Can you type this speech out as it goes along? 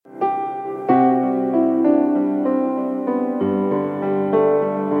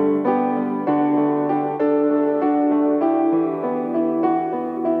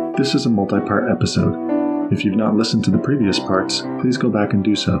This is a multi-part episode. If you've not listened to the previous parts, please go back and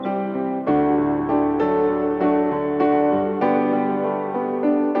do so.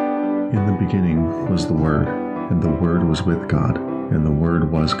 In the beginning was the Word, and the Word was with God, and the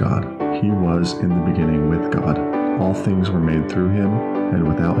Word was God. He was in the beginning with God. All things were made through him, and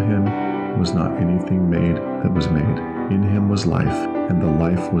without him was not anything made that was made. In him was life, and the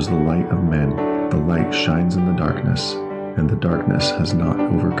life was the light of men. The light shines in the darkness, and the darkness has not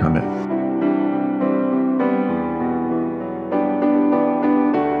overcome it.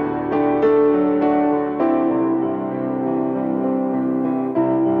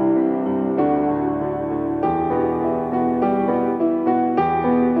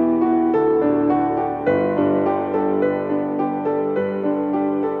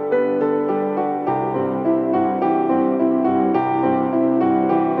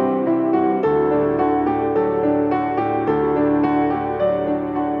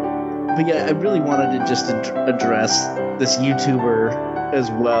 But yeah, I really wanted to just address this YouTuber as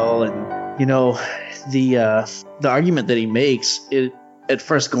well, and the argument that he makes, at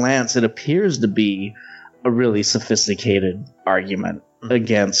first glance, it appears to be a really sophisticated argument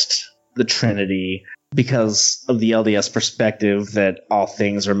against the Trinity because of the LDS perspective that all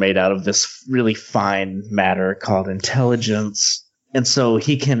things are made out of this really fine matter called intelligence, and so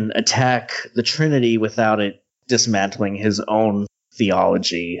he can attack the Trinity without it dismantling his own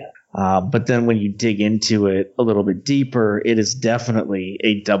theology. But then when you dig into it a little bit deeper, it is definitely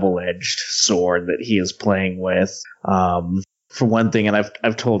a double-edged sword that he is playing with. For one thing, and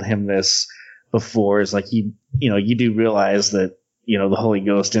I've told him this before, is like you do realize that the Holy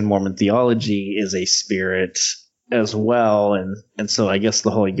Ghost in Mormon theology is a spirit as well, and so I guess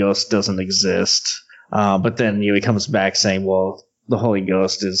the Holy Ghost doesn't exist. But then he comes back saying, well, the Holy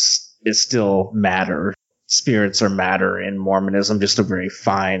Ghost is still matter. Spirits are matter in Mormonism, just a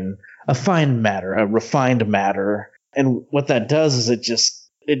fine matter, a refined matter. And what that does is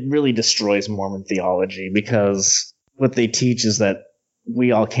it really destroys Mormon theology, because what they teach is that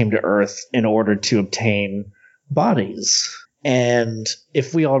we all came to Earth in order to obtain bodies. And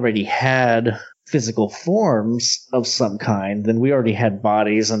if we already had physical forms of some kind, then we already had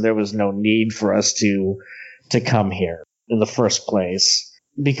bodies, and there was no need for us to come here in the first place,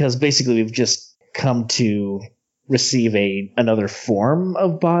 because basically we've just come to receive another form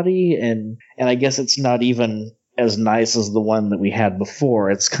of body, and I guess it's not even as nice as the one that we had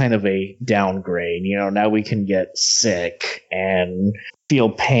before. It's kind of a downgrade. Now we can get sick and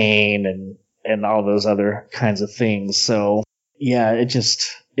feel pain and all those other kinds of things. So yeah, it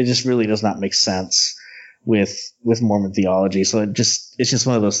just really does not make sense with Mormon theology. So it's just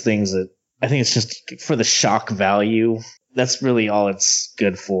one of those things that I think it's just for the shock value. That's really all it's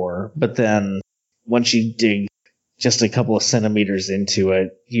good for. But then once you dig just a couple of centimeters into it,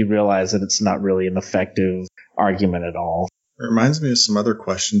 you realize that it's not really an effective argument at all. It reminds me of some other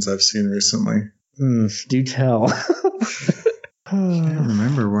questions I've seen recently. Do tell. I can't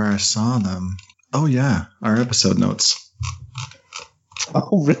remember where I saw them. Oh yeah, our episode notes.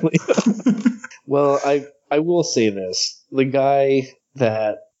 Oh really? Well, I will say this. The guy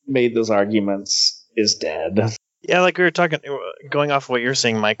that made those arguments is dead. Yeah, like we were talking, going off what you're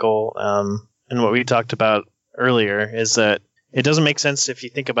saying, Michael, and what we talked about earlier, is that it doesn't make sense if you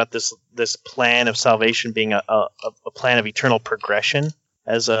think about this plan of salvation being a plan of eternal progression,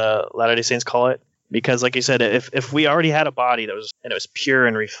 as Latter-day Saints call it. Because, like you said, if we already had a body that was pure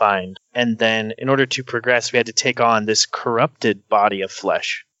and refined, and then in order to progress, we had to take on this corrupted body of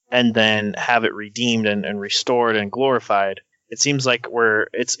flesh, and then have it redeemed and restored and glorified, it seems like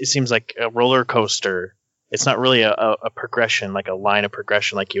it seems like a roller coaster. It's not really a progression, like a line of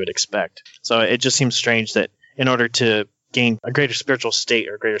progression like you would expect. So it just seems strange that in order to gain a greater spiritual state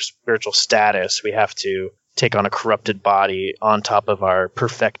or greater spiritual status, we have to take on a corrupted body on top of our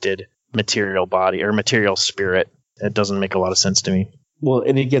perfected material body or material spirit. It doesn't make a lot of sense to me. Well,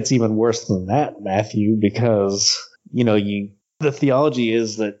 and it gets even worse than that, Matthew, because, the theology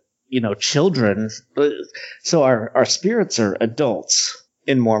is that, children, so our spirits are adults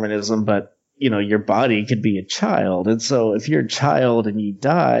in Mormonism, but your body could be a child. And so if you're a child and you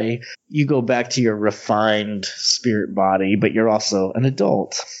die, you go back to your refined spirit body, but you're also an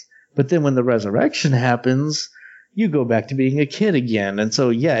adult. But then when the resurrection happens, you go back to being a kid again. And so,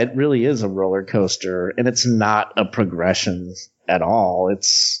 yeah, it really is a roller coaster, and it's not a progression at all.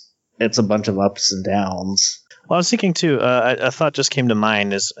 It's a bunch of ups and downs. Well, I was thinking too, a thought just came to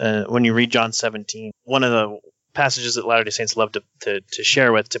mind is when you read John 17, one of the passages that Latter-day Saints love to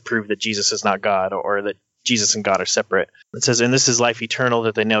share with to prove that Jesus is not God, or that Jesus and God are separate. It says, "And this is life eternal,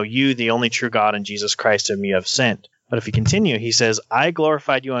 that they know you, the only true God, and Jesus Christ, whom you have sent." But if you continue, he says, I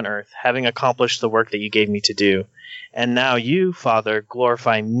glorified you on earth, having accomplished the work that you gave me to do. And now you, Father,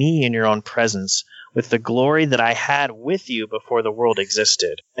 glorify me in your own presence with the glory that I had with you before the world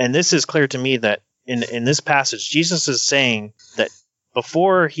existed. And this is clear to me that in this passage, Jesus is saying that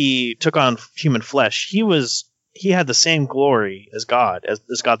before he took on human flesh, he had the same glory as God,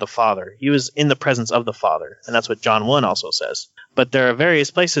 as God the Father. He was in the presence of the Father. And that's what John 1 also says. But there are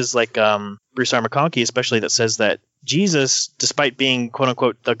various places like Bruce R. McConkie especially that says that Jesus, despite being, quote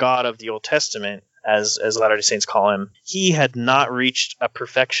unquote, the God of the Old Testament, as Latter-day Saints call him, he had not reached a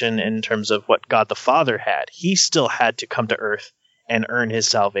perfection in terms of what God the Father had. He still had to come to earth and earn his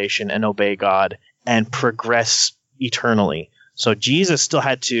salvation and obey God and progress eternally. So Jesus still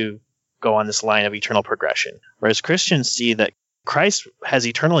had to go on this line of eternal progression. Whereas Christians see that Christ has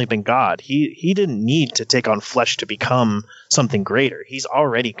eternally been God. He didn't need to take on flesh to become something greater. He's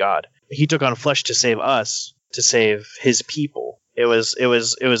already God. He took on flesh to save us, to save his people. It was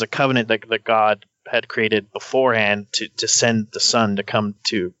a covenant that God had created beforehand to send the Son to come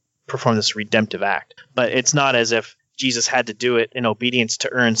to perform this redemptive act. But it's not as if Jesus had to do it in obedience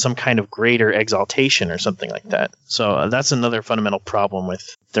to earn some kind of greater exaltation or something like that. So that's another fundamental problem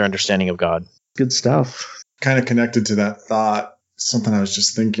with their understanding of God. Good stuff. Kind of connected to that thought, something I was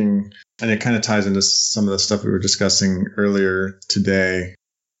just thinking, and it kind of ties into some of the stuff we were discussing earlier today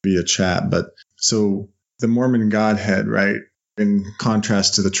via chat. But so the Mormon Godhead, right, in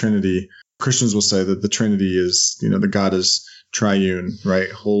contrast to the Trinity, Christians will say that the Trinity is, the God is triune,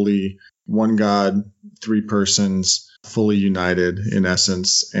 right? Holy, one God, three persons, fully united in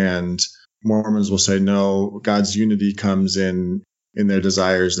essence. And Mormons will say, no, God's unity comes in their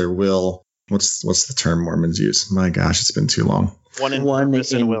desires, their will. What's the term Mormons use? My gosh, it's been too long. One in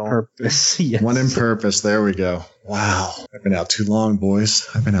purpose and will. Purpose. Yes. One in purpose. There we go. Wow. I've been out too long, boys.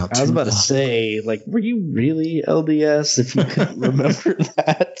 I've been out too long. I was about to say, were you really LDS if you couldn't remember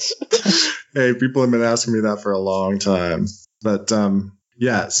that? Hey, people have been asking me that for a long time. But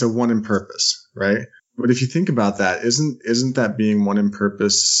yeah, so one in purpose, right? But if you think about that, isn't that being one in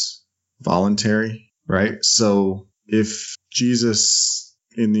purpose voluntary, right? So if Jesus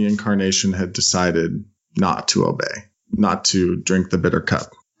in the incarnation had decided not to obey, not to drink the bitter cup,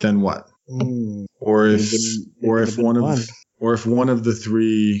 then what? Or if one of the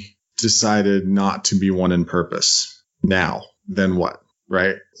three decided not to be one in purpose, now, then what?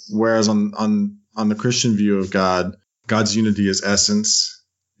 Right? Whereas on the Christian view of God, God's unity is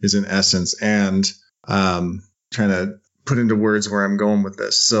in essence, and trying to put into words where I'm going with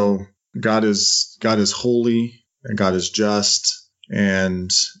this. So God is holy, and God is just,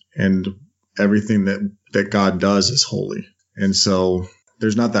 and everything that God does is holy. And so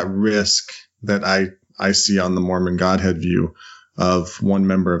there's not that risk that I see on the Mormon Godhead view of one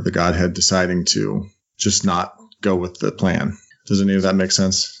member of the Godhead deciding to just not go with the plan. Does any of that make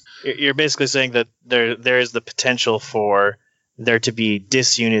sense? You're basically saying that there is the potential for there to be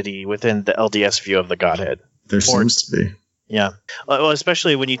disunity within the LDS view of the Godhead. There seems to be. Yeah. Well,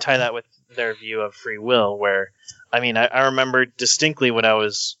 especially when you tie that with their view of free will, where, I remember distinctly when I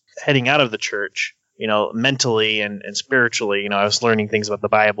was heading out of the church, mentally and spiritually, I was learning things about the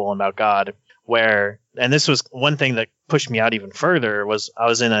Bible and about God, and this was one thing that pushed me out even further, was I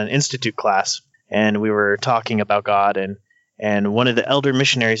was in an institute class and we were talking about God, and one of the elder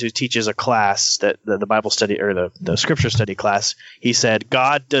missionaries who teaches a class, that the Bible study or the scripture study class, he said,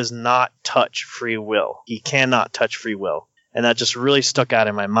 God does not touch free will. He cannot touch free will. And that just really stuck out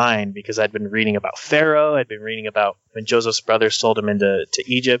in my mind because I'd been reading about Pharaoh. I'd been reading about when Joseph's brothers sold him into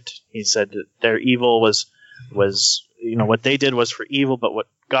Egypt. He said that their evil was what they did was for evil, but what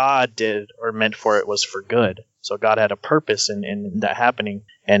God did or meant for it was for good. So God had a purpose in that happening.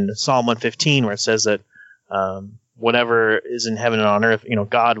 And Psalm 115, where it says that whatever is in heaven and on earth,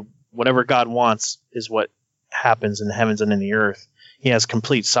 God, whatever God wants is what happens in the heavens and in the earth. He has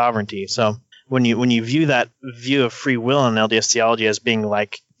complete sovereignty. So when you view that view of free will in LDS theology as being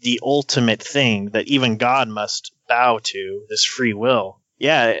like the ultimate thing that even God must bow to, this free will,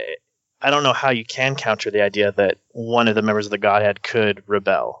 yeah, I don't know how you can counter the idea that one of the members of the Godhead could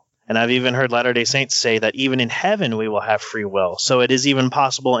rebel. And I've even heard Latter-day Saints say that even in heaven we will have free will. So it is even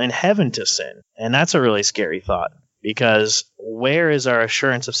possible in heaven to sin. And that's a really scary thought, because where is our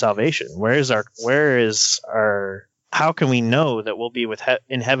assurance of salvation? How can we know that we'll be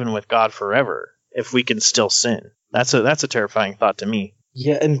in heaven with God forever if we can still sin? That's a terrifying thought to me.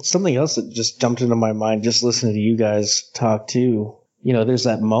 Yeah, and something else that just jumped into my mind just listening to you guys talk too. There's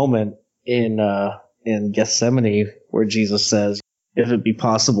that moment in Gethsemane where Jesus says, "If it be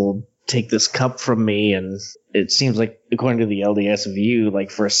possible, take this cup from me." And it seems like, according to the LDS view,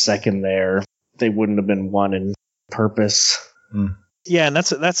 for a second there, they wouldn't have been one. And purpose. Yeah, and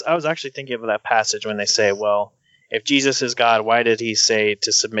that's I was actually thinking of that passage when they say, well, if Jesus is God, why did he say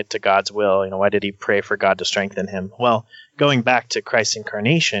to submit to God's will? Why did he pray for God to strengthen him? Well, going back to Christ's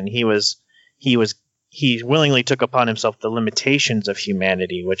incarnation, he willingly took upon himself the limitations of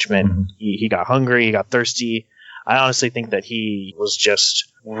humanity, which meant he got hungry, he got thirsty. I honestly think that he was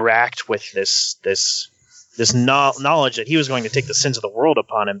just racked with this knowledge that he was going to take the sins of the world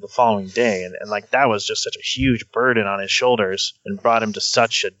upon him the following day. And like that was just such a huge burden on his shoulders and brought him to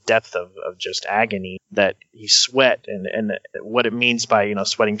such a depth of just agony that he sweat. And what it means by,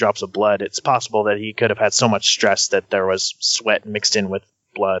 sweating drops of blood, it's possible that he could have had so much stress that there was sweat mixed in with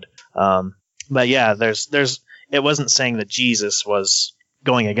blood. But yeah, it wasn't saying that Jesus was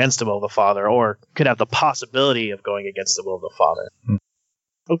going against the will of the Father or could have the possibility of going against the will of the Father.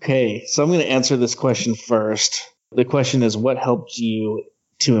 Okay, so I'm going to answer this question first. The question is, what helped you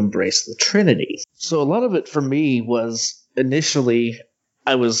to embrace the Trinity? So a lot of it for me was initially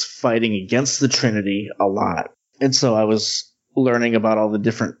I was fighting against the Trinity a lot. And so I was learning about all the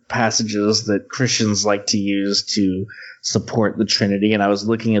different passages that Christians like to use to support the Trinity. And I was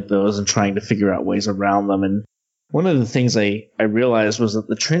looking at those and trying to figure out ways around them. And one of the things I realized was that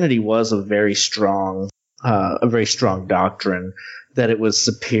the Trinity was a very strong doctrine, that it was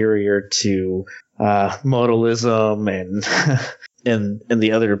superior to modalism and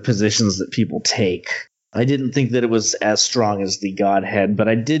the other positions that people take. I didn't think that it was as strong as the Godhead, but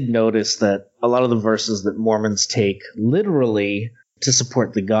I did notice that a lot of the verses that Mormons take literally to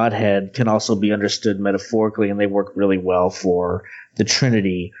support the Godhead can also be understood metaphorically, and they work really well for the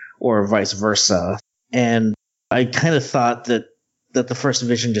Trinity or vice versa. And I kind of thought that the first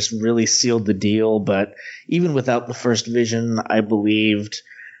vision just really sealed the deal, but even without the first vision, I believed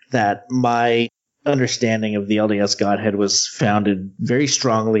that my understanding of the LDS Godhead was founded very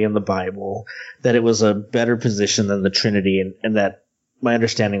strongly in the Bible, that it was a better position than the Trinity, and that my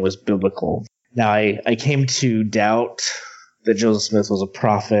understanding was biblical. Now, I came to doubt that Joseph Smith was a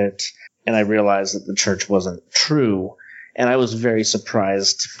prophet, and I realized that the church wasn't true, and I was very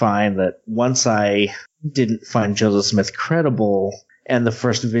surprised to find that once I didn't find Joseph Smith credible, and the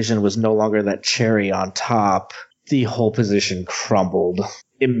first vision was no longer that cherry on top, the whole position crumbled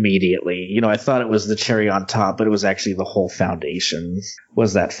immediately. I thought it was the cherry on top, but it was actually the whole foundation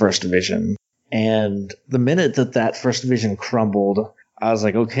was that first vision. And the minute that first vision crumbled, I was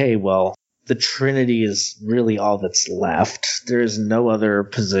like, okay, well, the Trinity is really all that's left. There is no other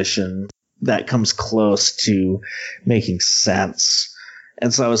position that comes close to making sense.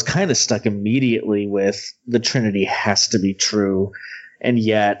 And so I was kind of stuck immediately with the Trinity has to be true. And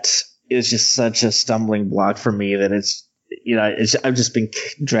yet it's just such a stumbling block for me that I've just been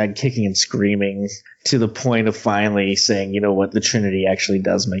dragged kicking and screaming to the point of finally saying, the Trinity actually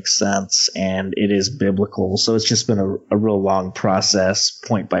does make sense and it is biblical. So it's just been a real long process,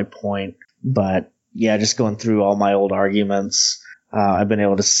 point by point. But yeah, just going through all my old arguments, I've been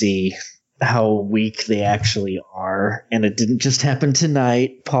able to see how weak they actually are. And it didn't just happen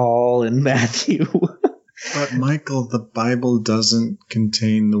tonight, Paul and Matthew. But Michael, the Bible doesn't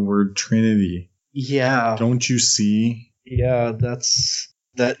contain the word Trinity. Yeah. Don't you see? Yeah, that's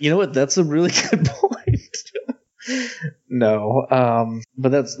a really good point. No. But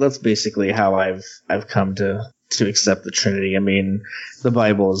that's basically how I've come to accept the Trinity. I mean, the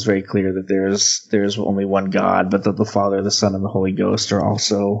Bible is very clear that there's only one God, but that the Father, the Son, and the Holy Ghost are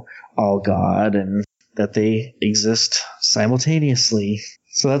also all God, and that they exist simultaneously.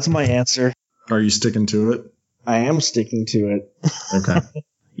 So that's my answer. Are you sticking to it? I am sticking to it. Okay.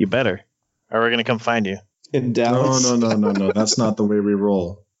 You better. Or we're going to come find you. In Dallas? No. That's not the way we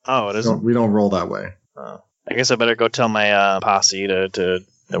roll. Oh, it isn't? We don't roll that way. Oh. I guess I better go tell my posse that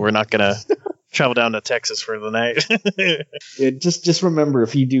we're not going to travel down to Texas for the night. Yeah, just remember,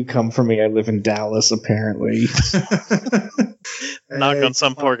 if you do come for me, I live in Dallas, apparently. Knock on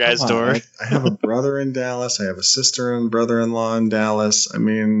some poor guy's door. I have a brother in Dallas. I have a sister and brother-in-law in Dallas. I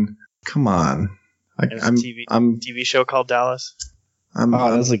mean, come on. There's a TV show called Dallas.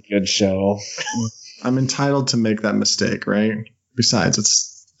 That's a good show. I'm entitled to make that mistake, right? Besides,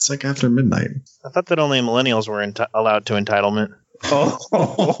 it's like after midnight. I thought that only millennials were allowed to entitlement. Oh.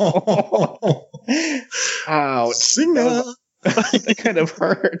 Ouch. Singer. That kind of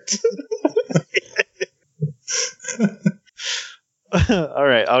hurt. All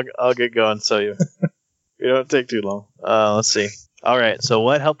right, I'll get going. So you don't take too long. Let's see. All right, so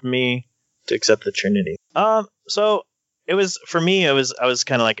what helped me to accept the Trinity? So it was for me. I was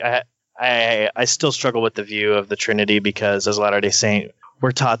kind of like I still struggle with the view of the Trinity because as a Latter-day Saint,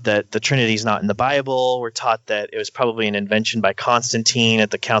 we're taught that the Trinity is not in the Bible. We're taught that it was probably an invention by Constantine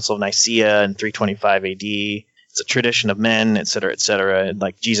at the Council of Nicaea in 325 AD. it's a tradition of men, et cetera, and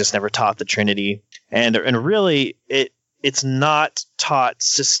like Jesus never taught the Trinity, and really it's not taught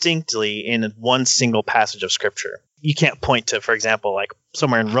succinctly in one single passage of Scripture. You can't point to, for example, like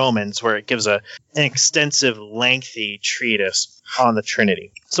somewhere in Romans where it gives an extensive, lengthy treatise on the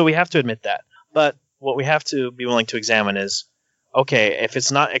Trinity. So we have to admit that. But what we have to be willing to examine is, okay, if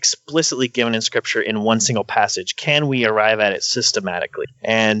it's not explicitly given in Scripture in one single passage, can we arrive at it systematically?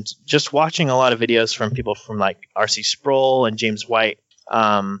 And just watching a lot of videos from people from like R.C. Sproul and James White,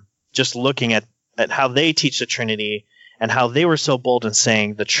 just looking at how they teach the Trinity and how they were so bold in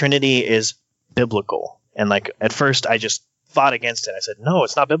saying the Trinity is biblical. And like at first I just fought against it. I said, no,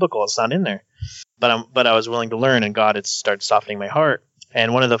 it's not biblical. It's not in there. But I was willing to learn, and God had started softening my heart.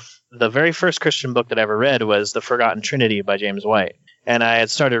 And one of the very first Christian book that I ever read was The Forgotten Trinity by James White. And I had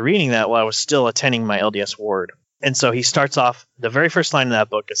started reading that while I was still attending my LDS Ward. And so he starts off, the very first line in that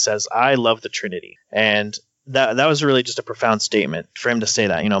book, it says, I love the Trinity. And that was really just a profound statement for him to say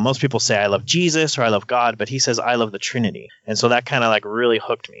that. You know, most people say I love Jesus or I love God, but he says I love the Trinity. And so that kind of like really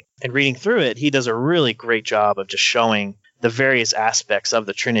hooked me. And reading through it, he does a really great job of just showing the various aspects of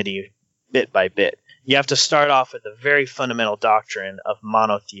the Trinity bit by bit. You have to start off with the very fundamental doctrine of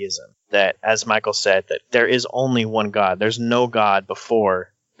monotheism, that, as Michael said, that there is only one God. There's no God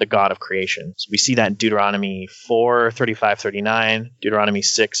before the God of creation. So we see that in Deuteronomy 4:35-39, Deuteronomy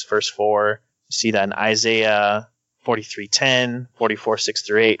 6, verse 4. We see that in Isaiah 43:10,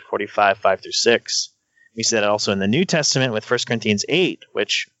 44:6-8, 45:5-6. We see that also in the New Testament with 1 Corinthians 8,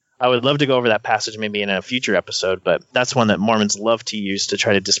 which I would love to go over that passage maybe in a future episode, but that's one that Mormons love to use to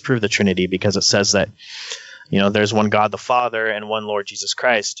try to disprove the Trinity, because it says that, you know, there's one God the Father and one Lord Jesus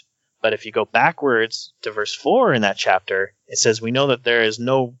Christ. But if you go backwards to verse 4 in that chapter, it says we know that there is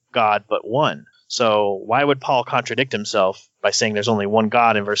no God but one. So why would Paul contradict himself by saying there's only one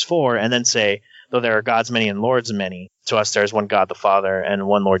God in verse 4 and then say, though there are gods many and lords many, to us there is one God the Father and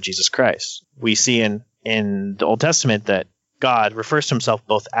one Lord Jesus Christ? We see in the Old Testament that God refers to himself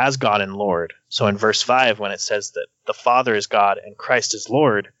both as God and Lord. So in verse 5, when it says that the Father is God and Christ is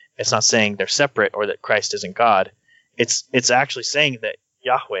Lord, it's not saying they're separate or that Christ isn't God. It's actually saying that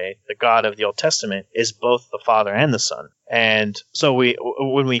Yahweh, the God of the Old Testament, is both the Father and the Son. And so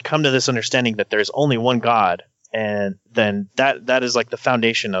when we come to this understanding that there's only one God, and then that is like the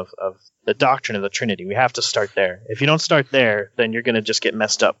foundation of the doctrine of the Trinity. We have to start there. If you don't start there, then you're going to just get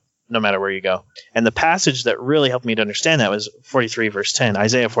messed up no matter where you go. And the passage that really helped me to understand that was 43 verse 10,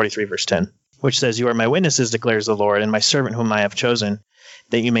 Isaiah 43 verse 10, which says, you are my witnesses, declares the Lord, and my servant whom I have chosen,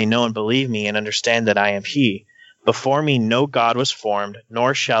 that you may know and believe me and understand that I am he. Before me no God was formed,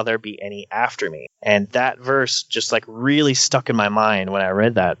 nor shall there be any after me. And that verse just like really stuck in my mind when I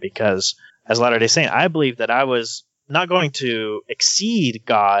read that, because as Latter-day Saint, I believed that I was not going to exceed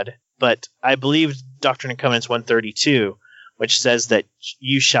God, but I believed Doctrine and Covenants 132, which says that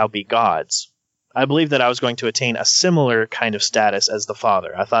you shall be gods. I believed that I was going to attain a similar kind of status as the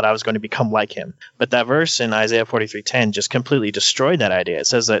Father. I thought I was going to become like him. But that verse in Isaiah 43:10 just completely destroyed that idea. It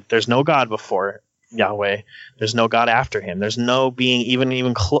says that there's no God before Yahweh. There's no God after him. There's no being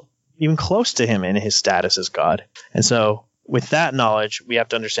even close to him in his status as God. And so with that knowledge, we have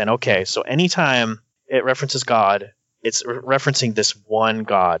to understand, okay, so anytime it references God, it's referencing this one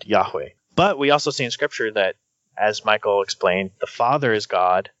God, Yahweh. But we also see in Scripture that, as Michael explained, the Father is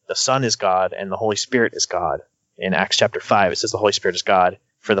God, the Son is God, and the Holy Spirit is God. In Acts chapter 5, it says the Holy Spirit is God.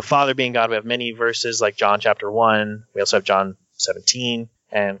 For the Father being God, we have many verses like John chapter 1. We also have John 17.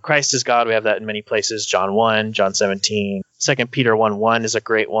 And Christ is God. We have that in many places. John 1, John 17. 2 Peter 1:1 is a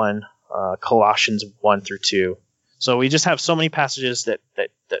great one. Colossians 1-2. So we just have so many passages that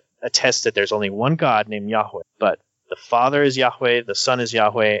attest that there's only one God named Yahweh. But the Father is Yahweh, the Son is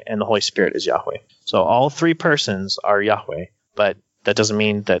Yahweh, and the Holy Spirit is Yahweh. So all three persons are Yahweh, but that doesn't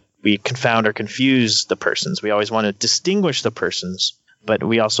mean that we confound or confuse the persons. We always want to distinguish the persons, but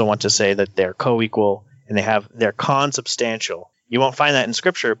we also want to say that they're co-equal and they're consubstantial. You won't find that in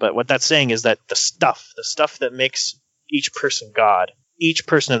Scripture, but what that's saying is that the stuff that makes each person God, each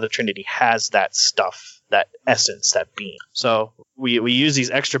person of the Trinity has that stuff, that essence, that being. So we use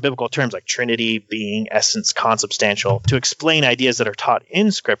these extra biblical terms like Trinity, being, essence, consubstantial to explain ideas that are taught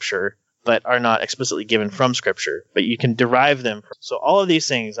in Scripture but are not explicitly given from Scripture, but you can derive them from. So all of these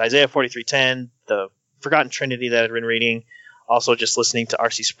things, Isaiah 43:10, the Forgotten Trinity that I've been reading, also just listening to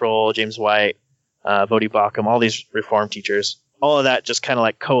R.C. Sproul, James White, Voddie Baucham, all these Reformed teachers, all of that just kind of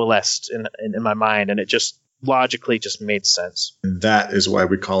like coalesced in my mind, and it just logically just made sense. And that is why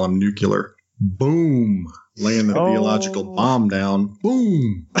we call them nuclear. Boom. Laying the theological bomb down.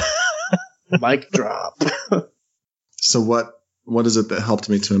 Boom. Mic drop. So what is it that helped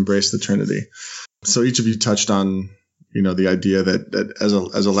me to embrace the Trinity? So each of you touched on, the idea that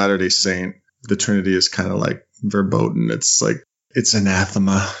as a Latter-day Saint, the Trinity is kind of like verboten. It's like, it's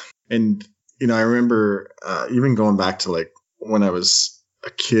anathema. And, I remember even going back to like when I was a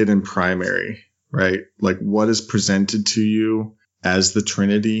kid in primary, right? Like what is presented to you as the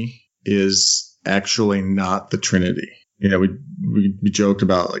Trinity is actually not the Trinity. We joked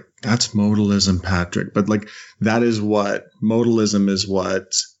about like, that's modalism, Patrick. But like, modalism is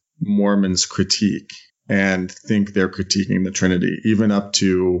what Mormons critique and think they're critiquing the Trinity, even up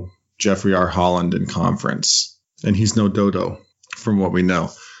to Jeffrey R. Holland in conference. And he's no dodo from what we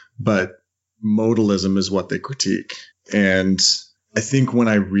know. But modalism is what they critique. And I think when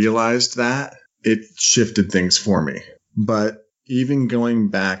I realized that, it shifted things for me. But even going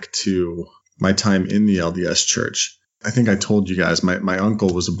back to my time in the LDS church, I think I told you guys, my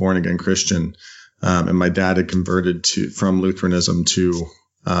uncle was a born-again Christian, and my dad had converted from Lutheranism to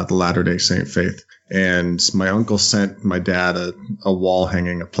the Latter-day Saint faith. And my uncle sent my dad a wall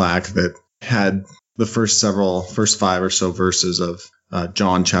hanging, a plaque that had the first 5 or so verses of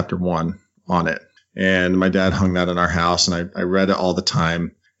John chapter 1 on it. And my dad hung that in our house, and I read it all the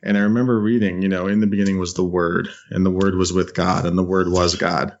time. And I remember reading, in the beginning was the Word, and the Word was with God, and the Word was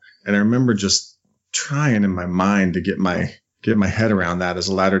God. And I remember just trying in my mind to get my head around that as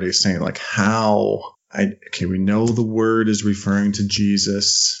a Latter-day Saint, like we know the Word is referring to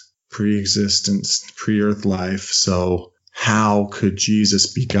Jesus, pre-existence, pre-earth life. So how could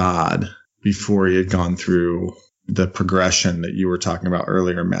Jesus be God before he had gone through the progression that you were talking about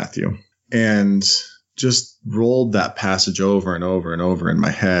earlier, Matthew? And just rolled that passage over and over and over in my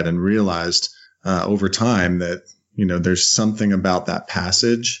head and realized over time that, there's something about that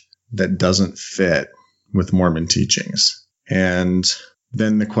passage that doesn't fit with Mormon teachings. And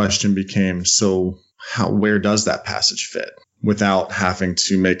then the question became, so where does that passage fit without having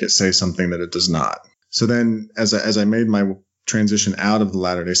to make it say something that it does not? So then as I made my transition out of the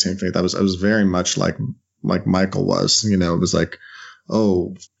Latter-day Saint faith, I was very much like Michael was. It was like,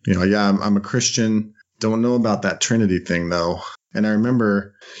 I'm a Christian. Don't know about that Trinity thing though. And I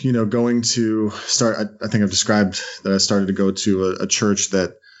remember, going to start, I think I've described that I started to go to a church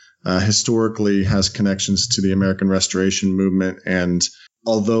that historically has connections to the American Restoration movement. And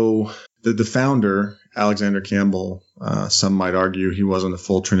although the founder, Alexander Campbell, some might argue he wasn't a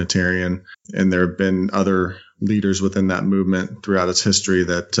full Trinitarian, and there have been other leaders within that movement throughout its history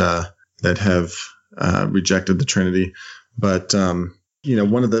that have rejected the Trinity. But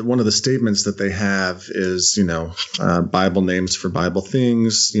one of the statements that they have is, Bible names for Bible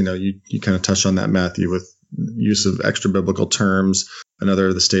things. You kind of touched on that, Matthew, with use of extra biblical terms. Another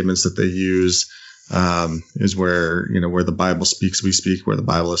of the statements that they use is where the Bible speaks, we speak. Where the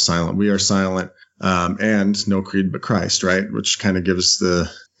Bible is silent, we are silent. And no creed but Christ, right? Which kind of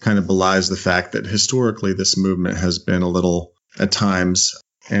belies the fact that historically this movement has been a little, at times,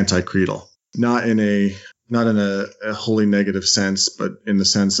 anti-creedal. Not in a wholly negative sense, but in the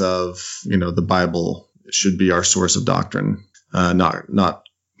sense of, the Bible should be our source of doctrine,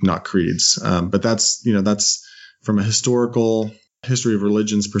 not creeds. But that's from a historical history of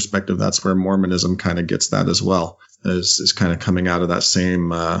religions perspective, that's where Mormonism kind of gets that as well, is kind of coming out of that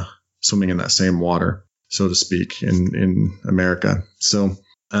same, swimming in that same water, so to speak, in America. So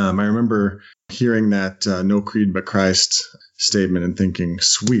I remember hearing that no creed but Christ statement and thinking,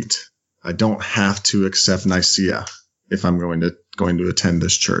 sweet, I don't have to accept Nicaea if I'm going to attend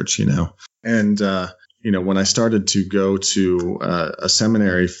this church, And, when I started to go to a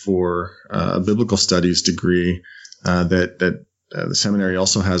seminary for a biblical studies degree, that the seminary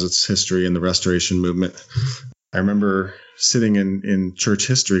also has its history in the Restoration movement. I remember sitting in church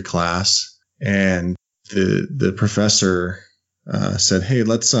history class, and the professor said, "Hey,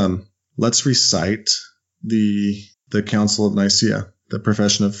 let's recite the Council of Nicaea, the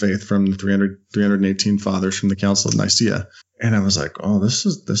profession of faith from the 318 fathers from the Council of Nicaea." And I was like, "Oh,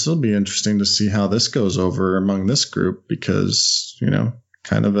 this will be interesting to see how this goes over among this group, because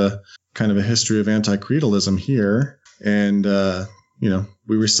kind of a history of anti-creedalism here." And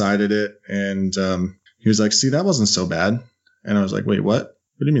we recited it, and he was like, "See, that wasn't so bad." And I was like, "Wait, what?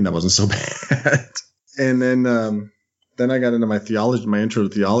 What do you mean that wasn't so bad?" And then I got into my intro to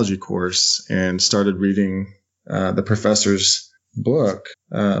theology course and started reading the professor's book,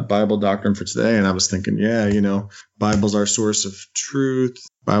 Bible Doctrine for Today. And I was thinking, Bible's our source of truth.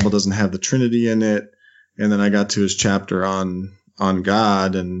 Bible doesn't have the Trinity in it. And then I got to his chapter on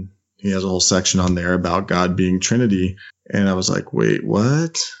God, and he has a whole section on there about God being Trinity. And I was like, wait,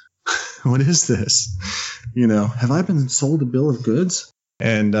 what? What is this? Have I been sold a bill of goods?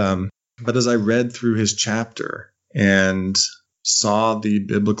 And but as I read through his chapter and saw the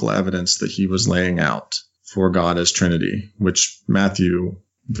biblical evidence that he was laying out for God as Trinity, which Matthew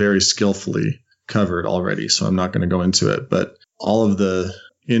very skillfully covered already, so I'm not going to go into it. But all of the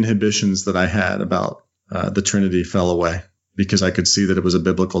inhibitions that I had about the Trinity fell away because I could see that it was a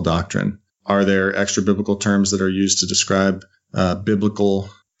biblical doctrine. Are there extra biblical terms that are used to describe biblical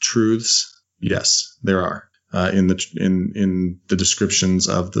truths? Yes, there are. In the descriptions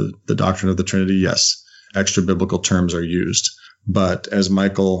of the doctrine of the Trinity, yes, extra biblical terms are used. But as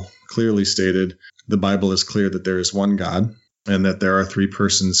Michael clearly stated, the Bible is clear that there is one God and that there are three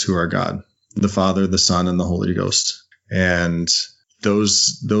persons who are God: the Father, the Son, and the Holy Ghost. And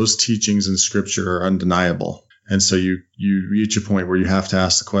those teachings in Scripture are undeniable. And so you reach a point where you have to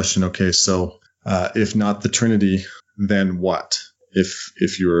ask the question, okay, so if not the Trinity, then what?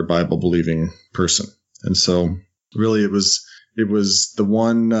 If you're a Bible believing person. And so really it was the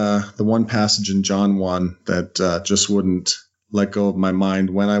one passage in John 1 that just wouldn't let go of my mind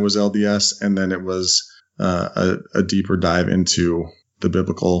when I was LDS, and then it was a deeper dive into the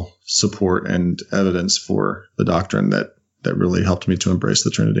biblical support and evidence for the doctrine that really helped me to embrace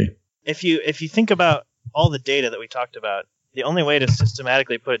the Trinity. If you think about all the data that we talked about, the only way to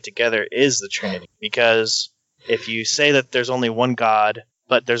systematically put it together is the Trinity. Because if you say that there's only one God,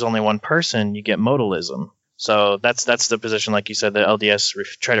 but there's only one person, you get modalism. So that's the position, like you said, the LDS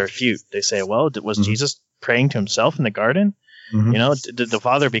try to refute. They say, well, was Jesus praying to himself in the garden? You know, did the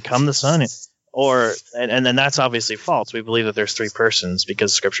Father become the Son? And then that's obviously false. We believe that there's three persons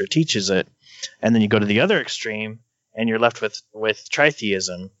because Scripture teaches it. And then you go to the other extreme, and you're left with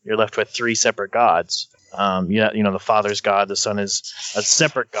tritheism. You're left with three separate gods. The Father's God, the Son is a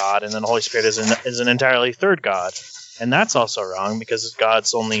separate God, and then the Holy Spirit is an entirely third God. And that's also wrong because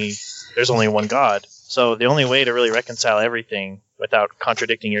there's only one God. So the only way to really reconcile everything without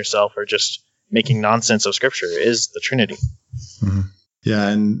contradicting yourself or just making nonsense of Scripture is the Trinity. Mm-hmm. Yeah,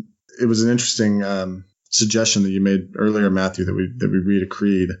 and it was an interesting suggestion that you made earlier, Matthew, that we read a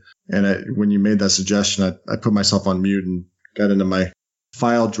creed. And when you made that suggestion, I put myself on mute and got into my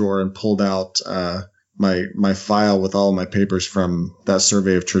file drawer and pulled out my file with all of my papers from that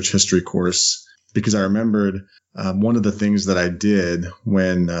Survey of Church History course, because I remembered one of the things that I did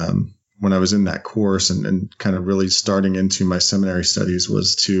when I was in that course and kind of really starting into my seminary studies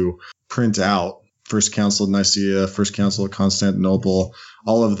was to print out First Council of Nicaea, First Council of Constantinople,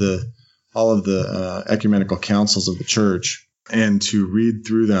 all of the ecumenical councils of the church, and to read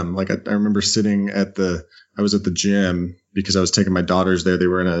through them. Like I remember sitting I was at the gym because I was taking my daughters there. They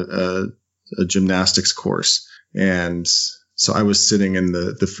were in a gymnastics course. And so I was sitting in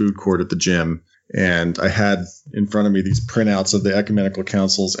the food court at the gym, and I had in front of me these printouts of the ecumenical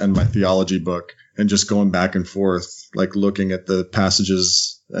councils and my theology book, and just going back and forth, like looking at the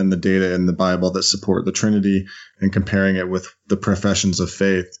passages and the data in the Bible that support the Trinity and comparing it with the professions of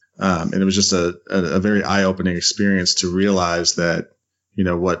faith. And it was just a very eye-opening experience to realize that,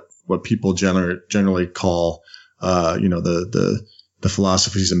 what people generally call, the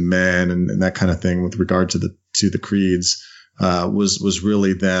philosophies of men and that kind of thing with regard to the creeds, was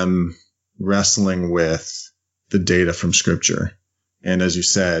really them wrestling with the data from Scripture. And as you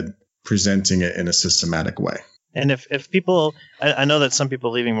said, presenting it in a systematic way. And if people, I know that some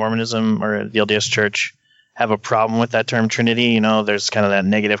people leaving Mormonism or the LDS Church have a problem with that term Trinity. There's kind of that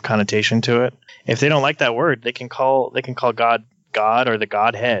negative connotation to it. If they don't like that word, they can call God God or the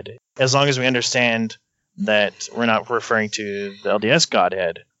Godhead, as long as we understand that we're not referring to the LDS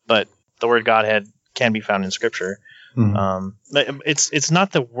Godhead, but the word Godhead can be found in Scripture. Mm-hmm. It's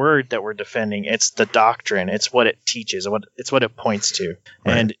not the word that we're defending; it's the doctrine. It's what it teaches. It's what it points to.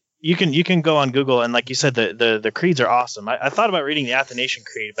 Right. And you can go on Google, and like you said, the creeds are awesome. I thought about reading the Athanasian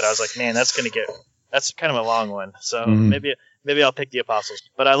Creed, but I was like, man, that's kind of a long one. So maybe I'll pick the Apostles'.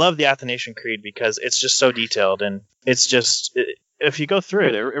 But I love the Athanasian Creed because it's just so detailed, and it's just if you go through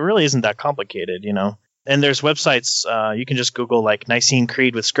it, it really isn't that complicated, And there's websites you can just Google like Nicene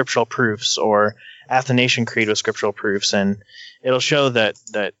Creed with scriptural proofs or Athanasian Creed with scriptural proofs, and it'll show that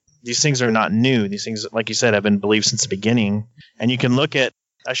these things are not new. These things, like you said, have been believed since the beginning. And you can look at.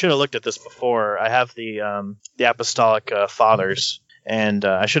 I should have looked at this before. I have the Apostolic Fathers, and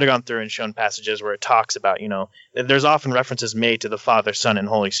I should have gone through and shown passages where it talks about, there's often references made to the Father, Son, and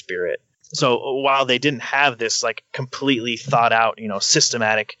Holy Spirit. So while they didn't have this like completely thought out,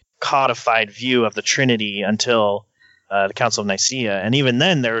 systematic, codified view of the Trinity until the Council of Nicaea, and even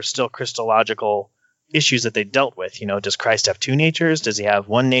then there were still Christological issues that they dealt with. Does Christ have two natures? Does he have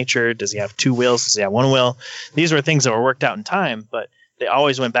one nature? Does he have two wills? Does he have one will? These were things that were worked out in time, but they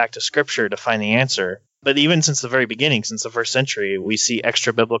always went back to Scripture to find the answer. But even since the very beginning, since the first century, we see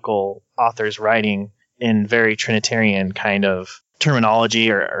extra biblical authors writing in very Trinitarian kind of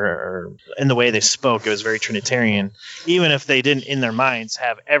terminology or in the way they spoke. It was very Trinitarian, even if they didn't in their minds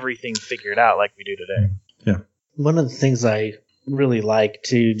have everything figured out like we do today. Yeah. One of the things I really like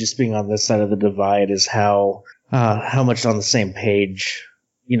too, just being on this side of the divide, is how much on the same page,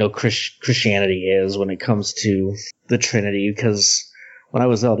 Christianity is when it comes to the Trinity. Because when I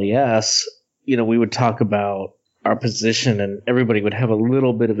was LDS, we would talk about our position and everybody would have a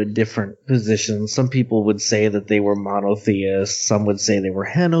little bit of a different position. Some people would say that they were monotheists. Some would say they were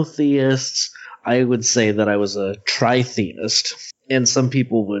henotheists. I would say that I was a tritheist. And some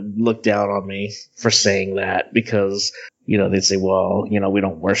people would look down on me for saying that because, they'd say, well, we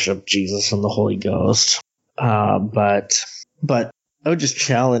don't worship Jesus and the Holy Ghost. But I would just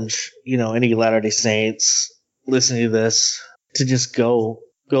challenge, any Latter-day Saints listening to this to just go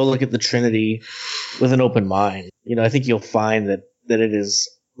look at the Trinity with an open mind. I think you'll find that it is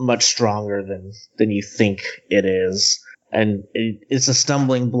much stronger than you think it is. And it's a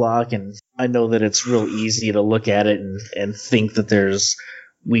stumbling block, and I know that it's real easy to look at it and think that there's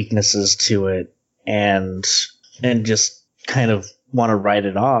weaknesses to it and just kind of want to write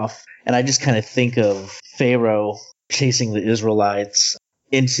it off. And I just kind of think of Pharaoh chasing the Israelites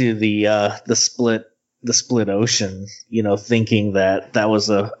into the split ocean, thinking that was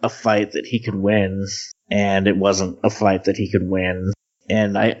a fight that he could win, and it wasn't a fight that he could win.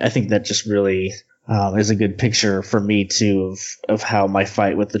 And I think that just really is a good picture for me too of how my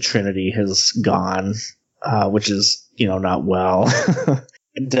fight with the Trinity has gone, which is, not well.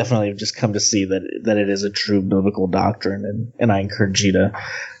 Definitely have just come to see that it is a true biblical doctrine, and I encourage you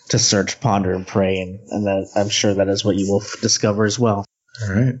to search, ponder, and pray, and that I'm sure that is what you will discover as well.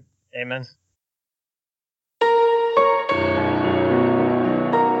 All right. Amen.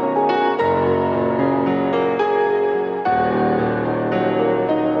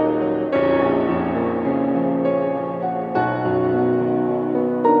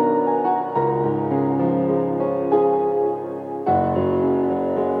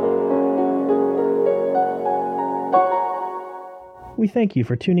 We thank you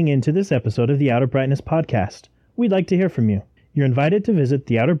for tuning in to this episode of the Outer Brightness Podcast. We'd like to hear from you. You're invited to visit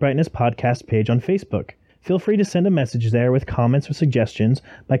the Outer Brightness Podcast page on Facebook. Feel free to send a message there with comments or suggestions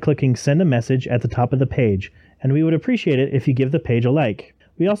by clicking Send a Message at the top of the page, and we would appreciate it if you give the page a like.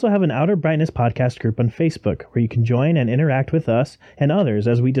 We also have an Outer Brightness Podcast group on Facebook where you can join and interact with us and others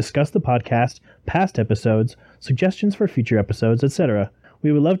as we discuss the podcast, past episodes, suggestions for future episodes, etc.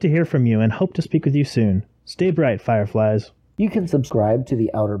 We would love to hear from you and hope to speak with you soon. Stay bright, Fireflies. You can subscribe to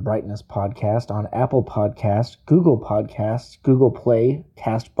the Outer Brightness Podcast on Apple Podcasts, Google Podcasts, Google Play,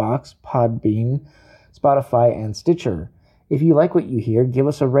 CastBox, Podbean, Spotify, and Stitcher. If you like what you hear, give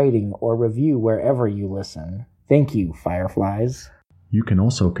us a rating or review wherever you listen. Thank you, Fireflies. You can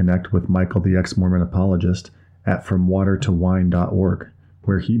also connect with Michael the Ex-Mormon Apologist at FromWaterToWine.org,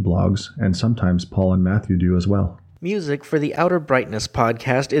 where he blogs, and sometimes Paul and Matthew do as well. Music for the Outer Brightness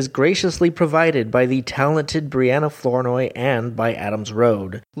Podcast is graciously provided by the talented Brianna Flournoy and by Adams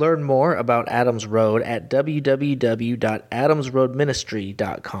Road. Learn more about Adams Road at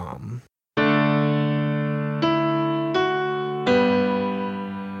www.adamsroadministry.com.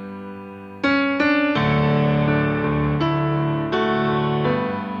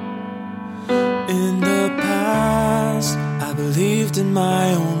 In the past, I believed in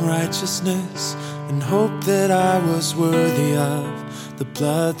my own righteousness and hoped that I was worthy of the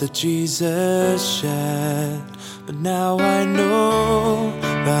blood that Jesus shed. But now I know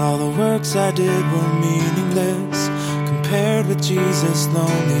that all the works I did were meaningless compared with Jesus'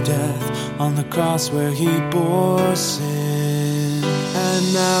 lonely death on the cross where he bore sin.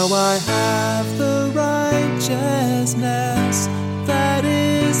 And now I have the righteousness that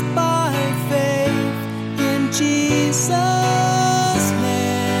is by faith in Jesus.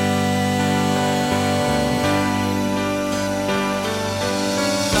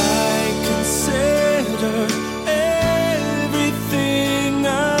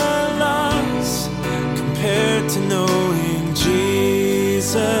 To knowing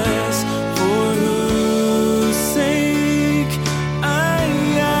Jesus, for whose sake I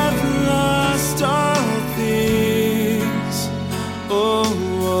have lost all things.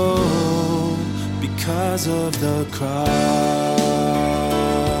 Oh, because of the cross.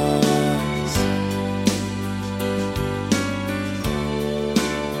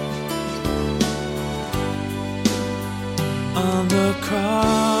 On the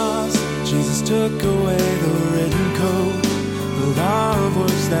cross, Jesus took away the written code, the law of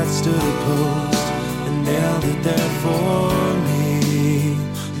works that stood opposed, and nailed it there for me.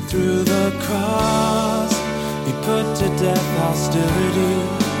 And through the cross, he put to death hostility,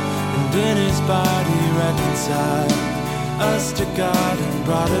 and in his body reconciled us to God and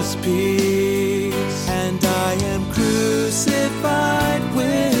brought us peace. And I am crucified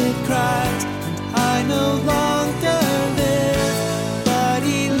with Christ, and I no longer live, but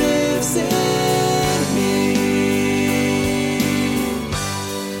He lives in me.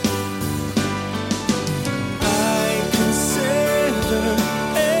 I consider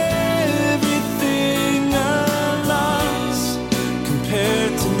everything a loss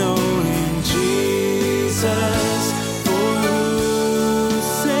compared to knowing Jesus, for whose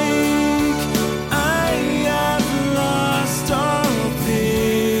sake I have lost all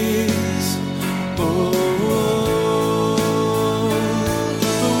things. Oh,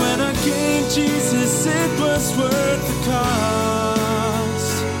 but when I gained Jesus, it was worth the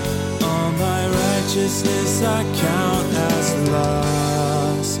cost. All my righteousness I count as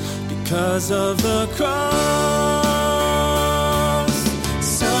loss because of the cross.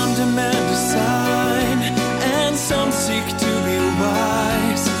 Some demand a sign, and some seek to be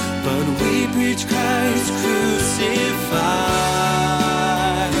wise, but we preach Christ crucified.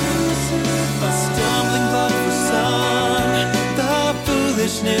 A stumbling block for some, the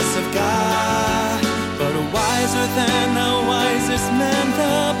foolishness of God, but wiser than the wisest man,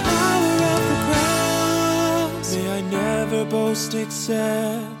 the power of the cross. May I never boast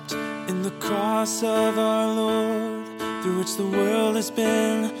except in the cross of our Lord, through which the world has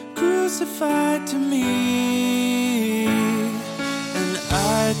been crucified to me, and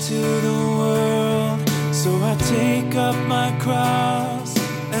I to the world. So I take up my cross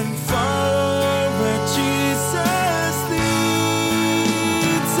and follow where Jesus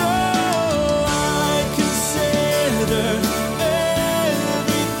leads. Oh, I consider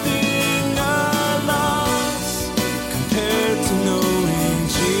everything a loss compared to knowing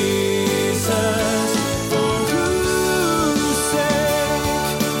Jesus, for whose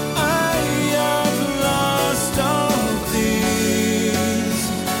sake I have lost all things.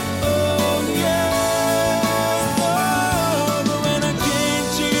 Oh yeah, oh, but when I gained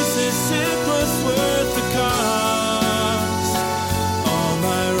Jesus, it was worth the cost. All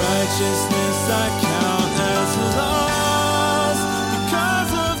my righteousness I count as loss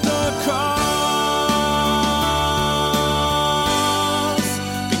because of the cross.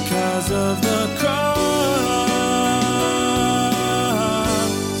 Because of the cross.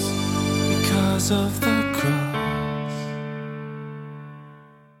 Because of the cross.